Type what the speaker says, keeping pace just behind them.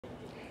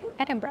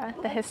Edinburgh,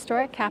 the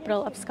historic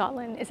capital of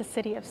Scotland, is a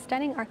city of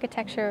stunning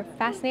architecture,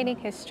 fascinating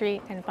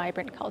history, and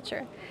vibrant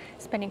culture.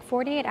 Spending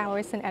 48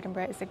 hours in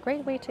Edinburgh is a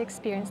great way to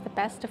experience the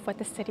best of what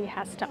the city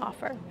has to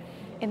offer.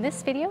 In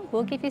this video,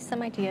 we'll give you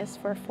some ideas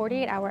for a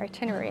 48-hour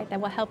itinerary that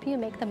will help you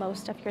make the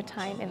most of your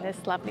time in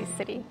this lovely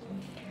city.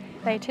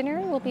 The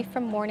itinerary will be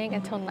from morning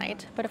until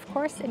night, but of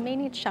course it may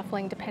need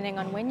shuffling depending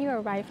on when you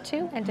arrive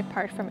to and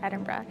depart from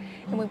Edinburgh,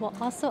 and we will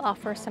also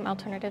offer some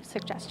alternative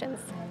suggestions.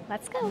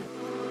 Let's go!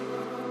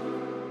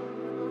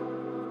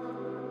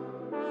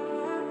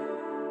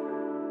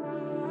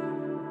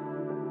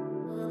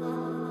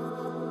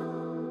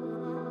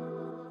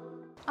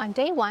 On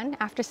day one,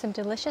 after some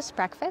delicious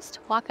breakfast,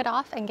 walk it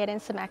off and get in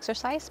some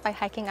exercise by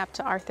hiking up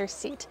to Arthur's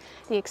Seat,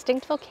 the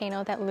extinct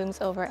volcano that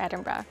looms over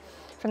Edinburgh.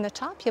 From the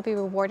top, you'll be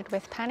rewarded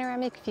with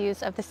panoramic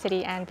views of the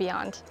city and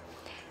beyond.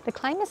 The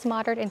climb is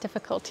moderate in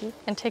difficulty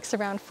and takes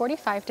around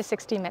 45 to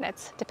 60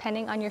 minutes,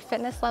 depending on your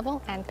fitness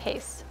level and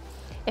pace.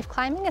 If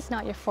climbing is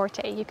not your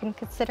forte, you can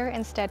consider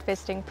instead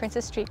visiting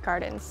Princes Street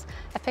Gardens,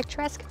 a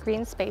picturesque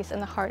green space in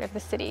the heart of the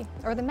city,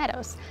 or the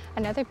Meadows,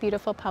 another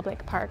beautiful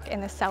public park in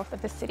the south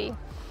of the city.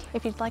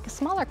 If you'd like a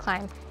smaller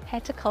climb,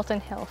 head to Calton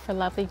Hill for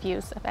lovely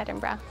views of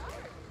Edinburgh.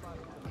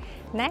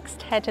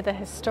 Next, head to the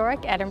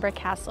historic Edinburgh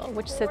Castle,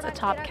 which sits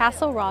atop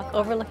Castle Rock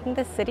overlooking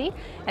the city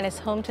and is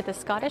home to the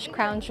Scottish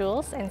Crown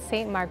Jewels and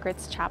St.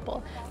 Margaret's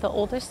Chapel, the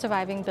oldest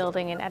surviving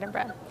building in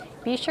Edinburgh.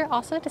 Be sure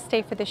also to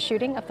stay for the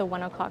shooting of the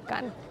 1 o'clock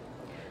gun.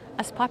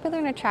 As popular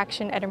an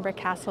attraction Edinburgh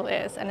Castle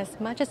is, and as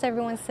much as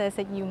everyone says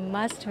that you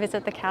must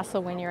visit the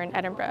castle when you're in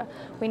Edinburgh,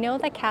 we know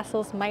that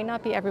castles might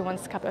not be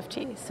everyone's cup of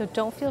tea, so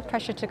don't feel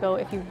pressured to go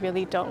if you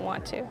really don't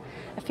want to.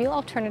 A few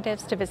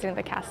alternatives to visiting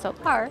the castle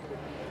are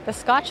the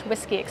Scotch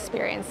Whisky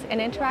Experience, an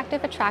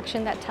interactive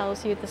attraction that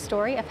tells you the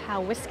story of how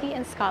whiskey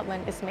in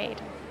Scotland is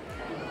made.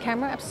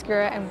 Camera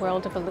Obscura and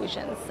World of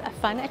Illusions, a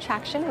fun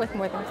attraction with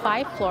more than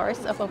 5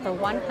 floors of over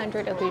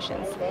 100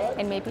 illusions,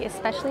 and may be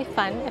especially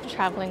fun if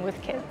traveling with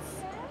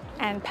kids.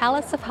 And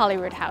Palace of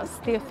Holyrood House,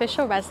 the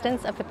official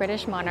residence of the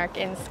British monarch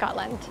in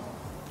Scotland.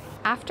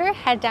 After,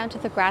 head down to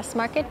the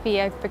Grassmarket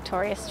via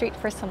Victoria Street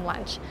for some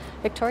lunch.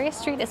 Victoria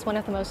Street is one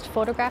of the most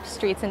photographed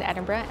streets in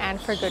Edinburgh,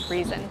 and for good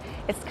reason.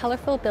 Its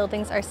colourful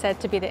buildings are said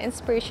to be the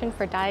inspiration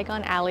for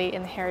Diagon Alley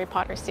in the Harry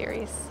Potter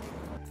series.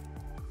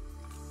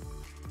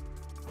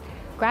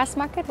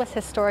 Grassmarket was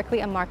historically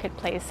a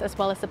marketplace as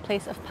well as a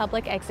place of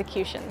public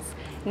executions.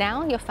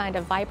 Now you'll find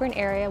a vibrant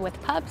area with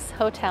pubs,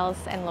 hotels,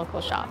 and local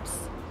shops.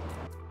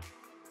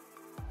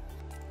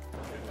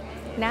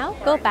 Now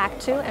go back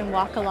to and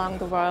walk along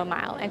the Royal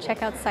Mile and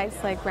check out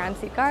sites like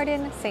Ramsay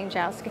Garden, St.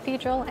 Giles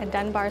Cathedral, and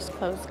Dunbar's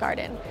Close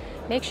Garden.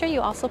 Make sure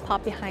you also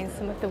pop behind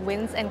some of the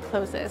Wynds and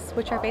Closes,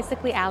 which are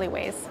basically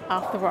alleyways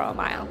off the Royal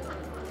Mile.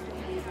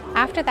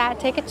 After that,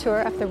 take a tour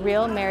of the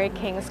real Mary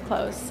King's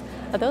Close.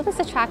 Although this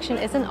attraction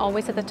isn't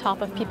always at the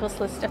top of people's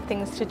list of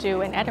things to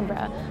do in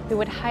Edinburgh, we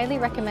would highly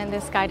recommend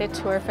this guided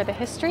tour for the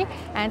history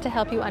and to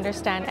help you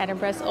understand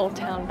Edinburgh's Old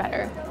Town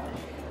better.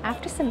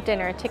 After some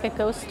dinner, take a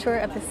ghost tour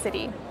of the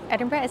city.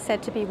 Edinburgh is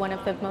said to be one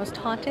of the most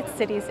haunted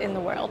cities in the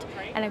world,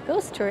 and a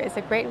ghost tour is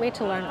a great way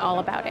to learn all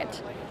about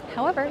it.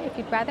 However, if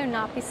you'd rather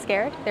not be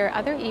scared, there are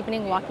other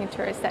evening walking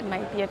tours that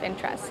might be of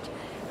interest.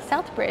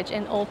 Southbridge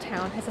in Old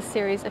Town has a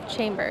series of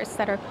chambers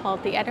that are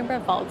called the Edinburgh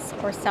Vaults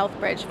or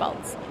Southbridge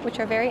Vaults, which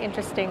are very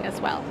interesting as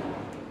well.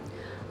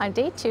 On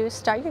day 2,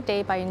 start your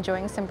day by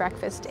enjoying some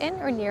breakfast in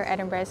or near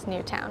Edinburgh's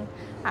New Town.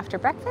 After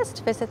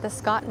breakfast, visit the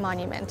Scott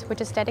Monument,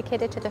 which is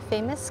dedicated to the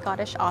famous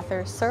Scottish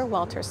author Sir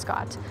Walter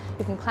Scott.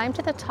 You can climb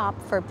to the top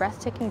for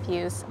breathtaking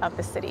views of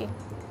the city.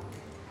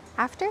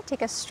 After,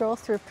 take a stroll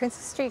through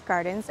Princes Street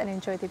Gardens and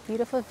enjoy the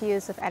beautiful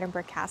views of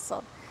Edinburgh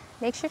Castle.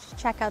 Make sure to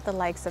check out the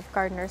likes of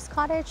Gardener's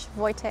Cottage,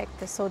 Wojtek,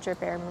 the Soldier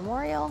Bear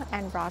Memorial,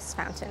 and Ross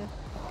Fountain.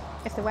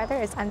 If the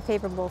weather is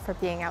unfavorable for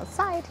being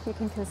outside, you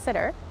can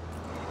consider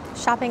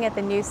shopping at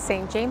the new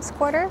St. James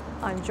Quarter,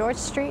 on George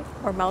Street,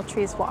 or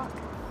Maltrees Walk.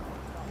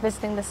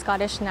 Visiting the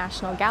Scottish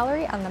National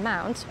Gallery on the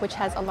Mount, which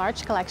has a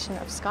large collection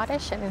of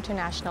Scottish and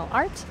international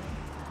art,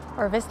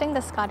 or visiting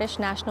the Scottish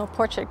National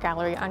Portrait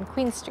Gallery on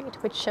Queen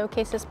Street, which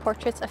showcases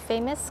portraits of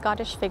famous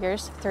Scottish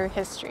figures through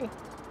history.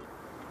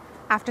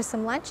 After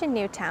some lunch in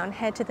Newtown,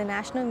 head to the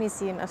National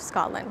Museum of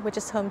Scotland, which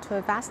is home to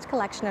a vast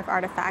collection of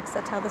artifacts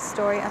that tell the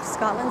story of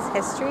Scotland's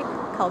history,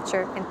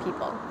 culture, and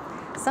people.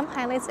 Some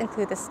highlights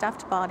include the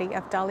stuffed body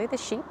of Dolly the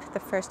sheep, the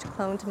first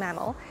cloned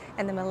mammal,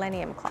 and the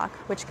Millennium Clock,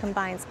 which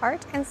combines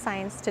art and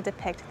science to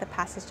depict the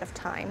passage of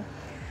time.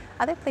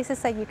 Other places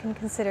that you can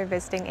consider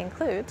visiting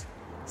include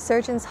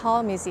Surgeons'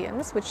 Hall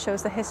Museums, which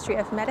shows the history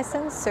of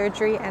medicine,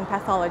 surgery, and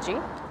pathology,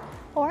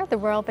 or the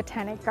Royal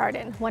Botanic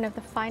Garden, one of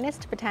the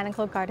finest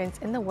botanical gardens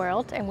in the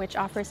world and which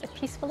offers a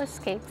peaceful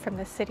escape from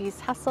the city's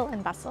hustle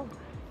and bustle.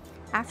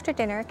 After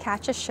dinner,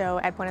 catch a show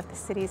at one of the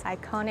city's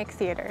iconic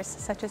theatres,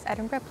 such as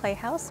Edinburgh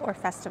Playhouse or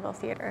Festival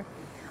Theatre.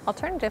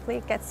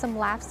 Alternatively, get some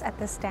laughs at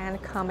the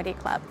Stand Comedy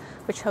Club,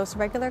 which hosts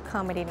regular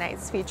comedy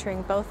nights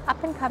featuring both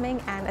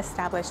up-and-coming and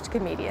established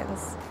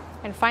comedians.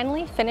 And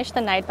finally, finish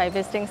the night by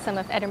visiting some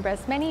of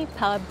Edinburgh's many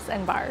pubs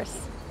and bars.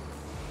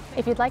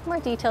 If you'd like more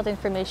detailed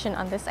information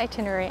on this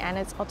itinerary and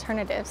its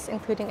alternatives,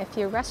 including a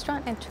few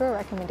restaurant and tour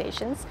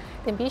recommendations,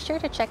 then be sure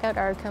to check out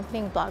our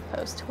accompanying blog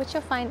post, which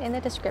you'll find in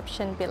the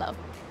description below.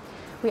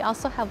 We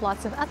also have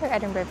lots of other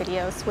Edinburgh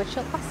videos, which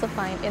you'll also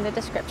find in the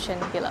description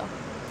below.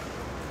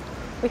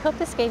 We hope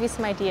this gave you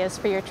some ideas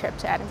for your trip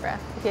to Edinburgh.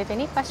 If you have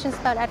any questions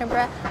about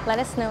Edinburgh, let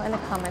us know in the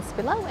comments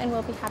below and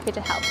we'll be happy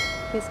to help.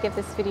 Please give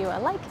this video a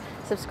like,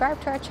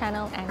 subscribe to our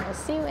channel, and we'll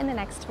see you in the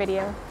next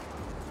video.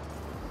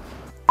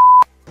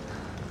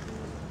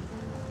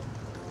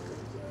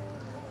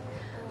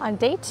 On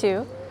day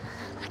 2,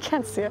 I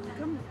can't see it.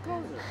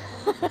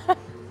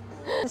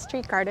 The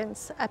street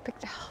gardens I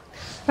picked out.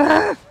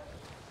 I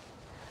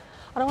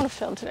don't want to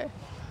film today.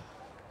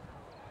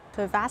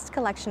 A vast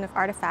collection of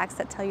artifacts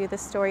that tell you the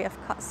story of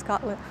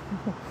Scotland.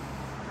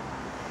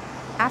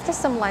 After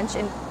some lunch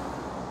in...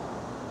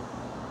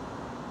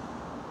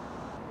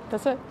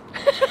 That's it.